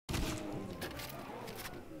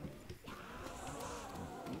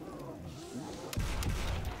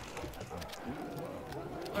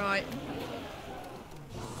Right.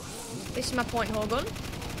 This is my point hole gun.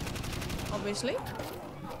 Obviously.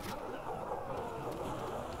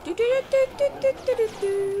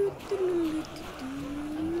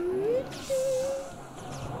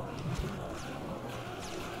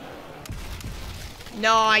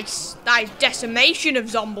 Nice. That is decimation of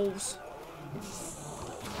zombies.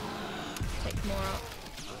 Take more out.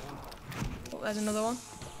 Oh, there's another one.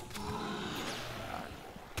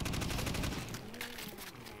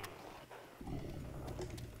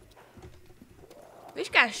 This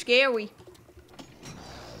guy's scary.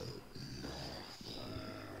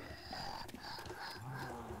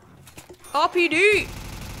 RPD!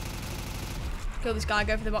 Kill this guy,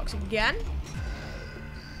 go for the box again.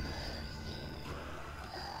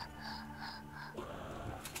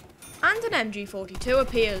 And an MG42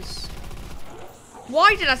 appears.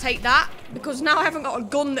 Why did I take that? Because now I haven't got a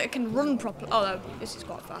gun that can run properly. Oh no, this is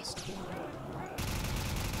quite fast.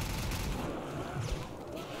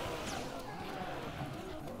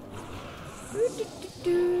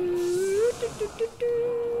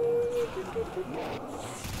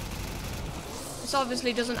 This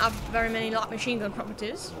obviously doesn't have very many light machine gun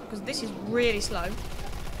properties, because this is really slow.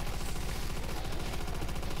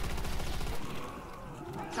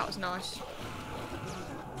 That was nice.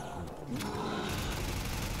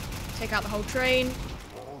 Take out the whole train.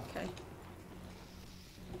 Okay.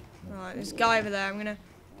 Right, there's a guy over there. I'm gonna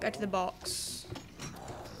go to the box.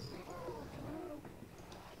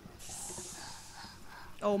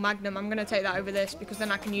 Oh, Magnum. I'm gonna take that over this because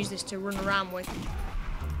then I can use this to run around with.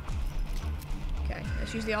 Okay,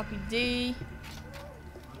 let's use the RPD.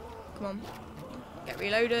 Come on. Get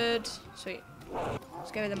reloaded. Sweet.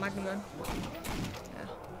 Let's go with the Magnum then. Yeah.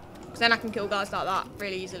 Because then I can kill guys like that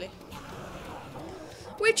really easily.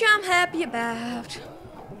 Which I'm happy about.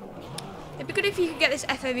 It'd be good if you could get this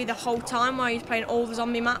FOV the whole time while you're playing all the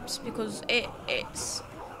zombie maps, because it's...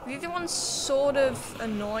 The other one's sort of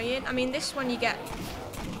annoying. I mean, this one you get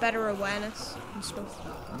better awareness and stuff.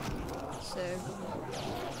 So...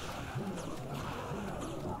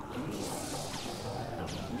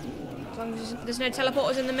 As long as there's no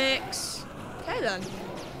teleporters in the mix. Okay then.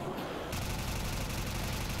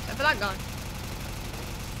 Except for that guy.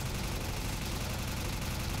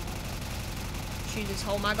 Shoot his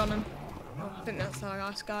whole mag on him. Oh, I think that's the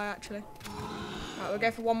last guy actually. Right, we'll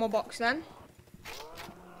go for one more box then.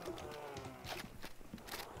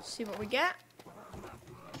 See what we get.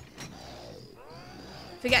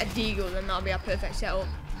 If we get a deagle, then that'll be our perfect setup.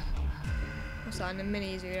 What's that in the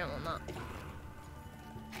minis? We don't want that.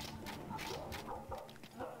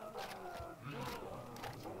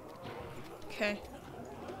 Okay.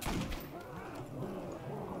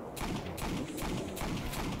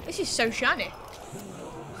 This is so shiny.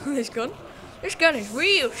 This gun. This gun is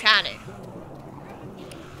real shiny.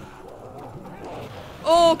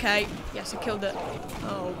 Okay. Yes, I killed it.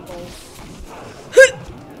 Oh, balls.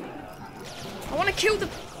 I want to kill the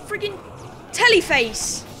friggin'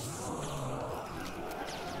 teleface.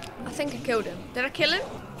 I think I killed him. Did I kill him?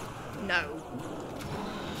 No.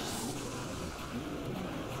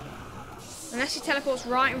 Unless he teleports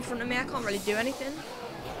right in front of me, I can't really do anything.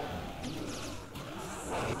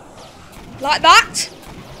 Like that?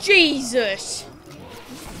 Jesus.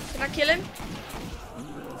 Did I kill him?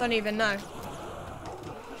 Don't even know.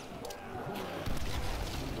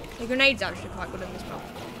 The grenades are actually quite good in this map.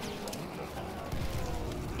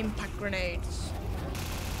 Impact grenades.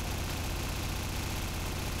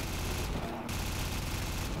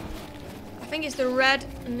 I think it's the red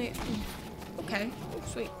and the... Okay, oh,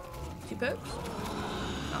 sweet. 2 perks?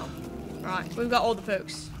 Oh, right. We've got all the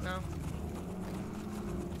perks now.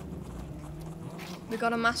 We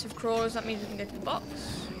got a massive crawlers. That means we can go to the box.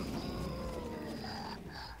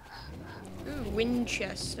 Ooh, wind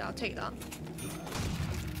chest. I'll take that.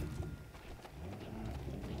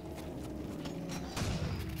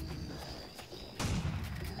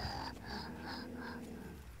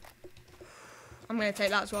 I'm going to take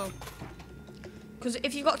that as well. Because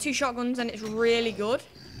if you've got 2 shotguns, then it's really good.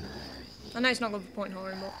 I know it's not good for point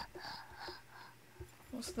holding, but...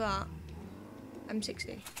 What's that?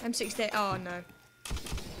 M60. M60. Oh, no.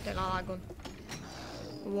 Don't like that gun.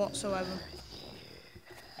 Whatsoever.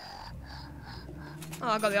 Oh,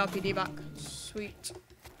 I got the RPD back. Sweet.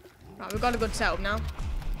 Right, we've got a good setup now.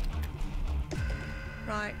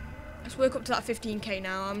 Right. Let's work up to that 15k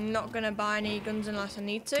now. I'm not going to buy any guns unless I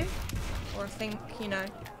need to. Or I think, you know,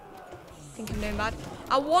 I think I'm doing bad.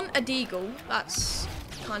 I want a deagle. That's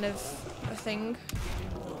kind of a thing.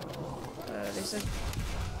 There's a...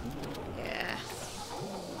 Yeah.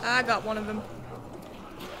 I got one of them.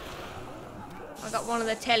 I got one of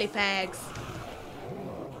the telepegs.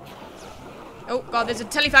 Oh, God, there's a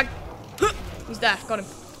telefag. He's there. Got him.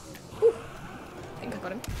 Ooh. I think I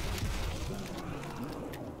got him.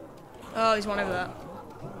 Oh, there's one over there.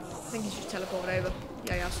 I think he's just teleported over.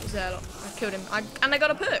 Yeah, he's there. Look. I killed him. And I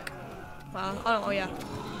got a perk. Well, I don't know. Oh, yeah.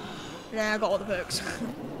 Yeah, I got all the perks.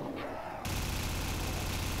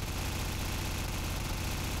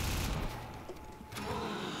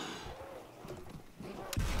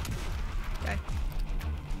 Okay.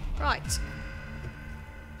 Right.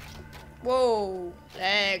 Whoa.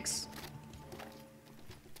 Legs.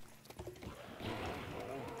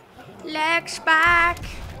 Legs back.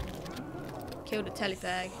 Killed a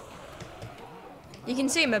telefag. You can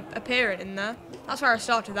see him appearing in there. That's where I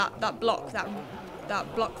started. That block. That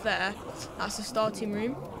block there. That's the starting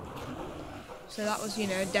room. So that was, you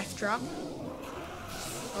know, a death trap.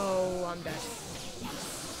 Oh, I'm dead.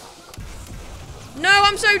 No,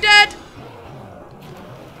 I'm so dead.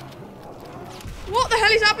 What the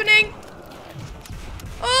hell is happening?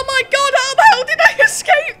 Oh my God! How the hell did I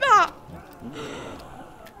escape that?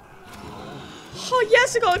 Oh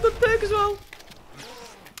yes, I got a good perk as well.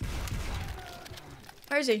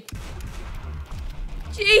 Where is he?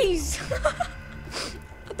 Jeez.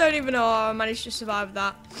 I don't even know how I managed to survive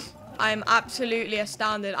that. I am absolutely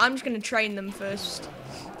astounded. I'm just going to train them first.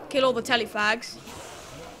 Kill all the telefags.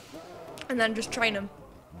 And then just train them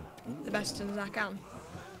the best as I can.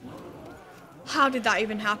 How did that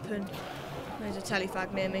even happen? There's a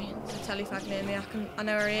telefag near me. There's a telefag near me. I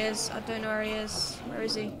know where he is. I don't know where he is. Where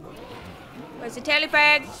is he? Where's the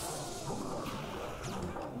telefag?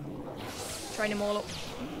 Train them all up.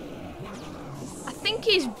 I think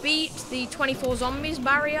he's beat the 24 zombies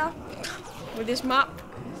barrier with this map.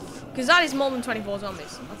 Because that is more than 24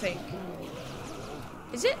 zombies, I think.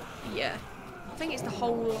 Is it? Yeah. I think it's the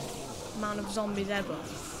whole amount of zombies ever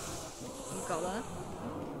you've got there.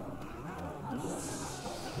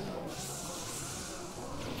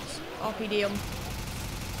 RPD 'em.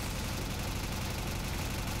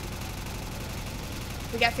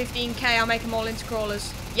 We get 15k, I'll make them all into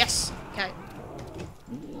crawlers. Yes! Okay.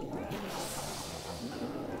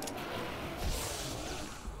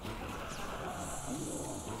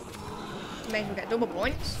 Maybe we'll get double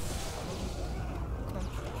points. Come on.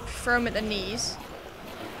 Throw them at the knees.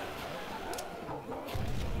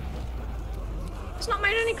 It's not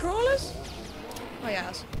made any crawlers? Oh yeah, it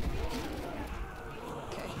has.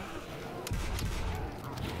 Okay.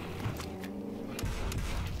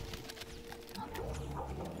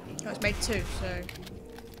 Oh, it's made 2, so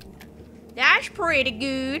that's pretty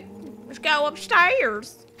good. Let's go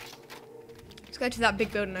upstairs. Let's go to that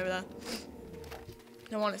big building over there.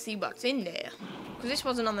 I want to see what's in there. Because this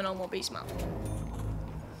wasn't on the normal beast map.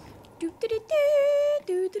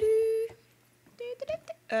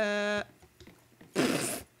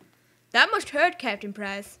 That must hurt, Captain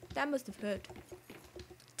Price. That must have hurt.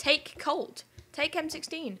 Take Colt. Take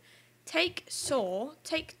M16. Take Saw.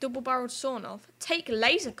 Take double-barreled sawn off. Take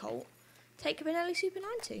Laser Colt. Take a Benelli Super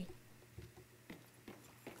 90.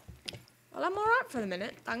 Well, I'm alright for the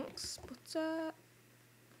minute, thanks. But,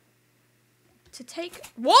 to take...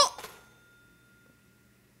 What?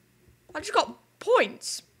 I just got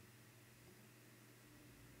points.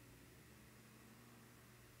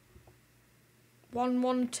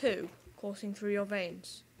 "112 coursing through your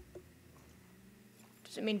veins."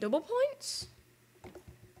 Does it mean double points?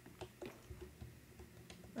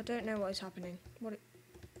 I don't know what is happening. What?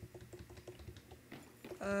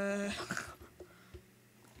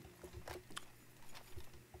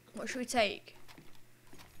 What should we take?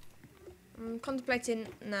 I'm contemplating.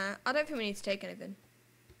 Nah, I don't think we need to take anything.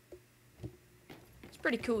 It's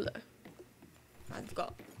pretty cool though. I've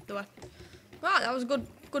got the weapon. Wow, that was a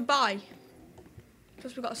good buy.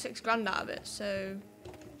 Plus we got 6 grand out of it, so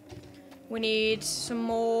we need some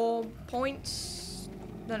more points.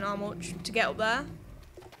 Don't know how much to get up there.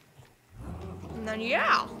 And then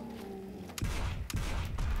yeah.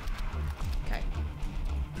 Okay.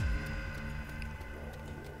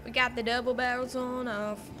 We got the double barrels on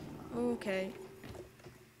off. Okay.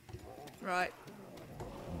 Right.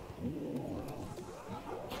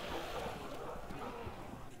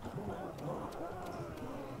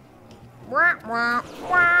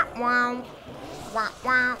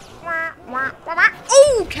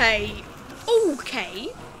 Okay.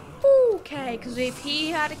 Okay. Okay. Because if he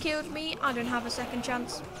had killed me, I don't have a second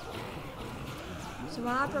chance. So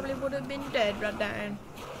I probably would have been dead right then.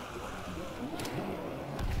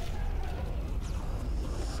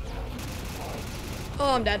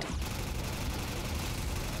 Oh, I'm dead.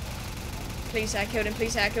 Please say I killed him.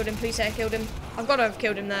 Please say I killed him. Please say I killed him. I've got to have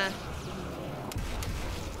killed him there.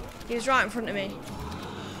 He was right in front of me.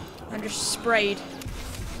 And just sprayed.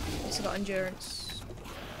 least I got endurance.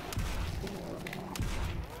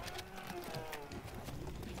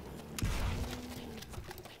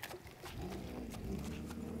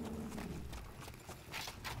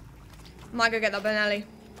 Might go get that Benelli.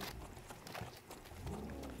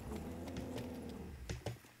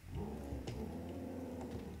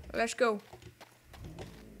 Let's go.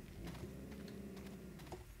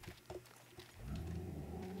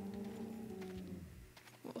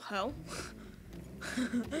 What the hell?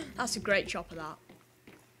 That's a great chopper, that.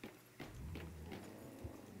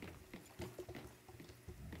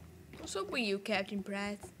 What's up with you, Captain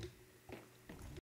Pratt?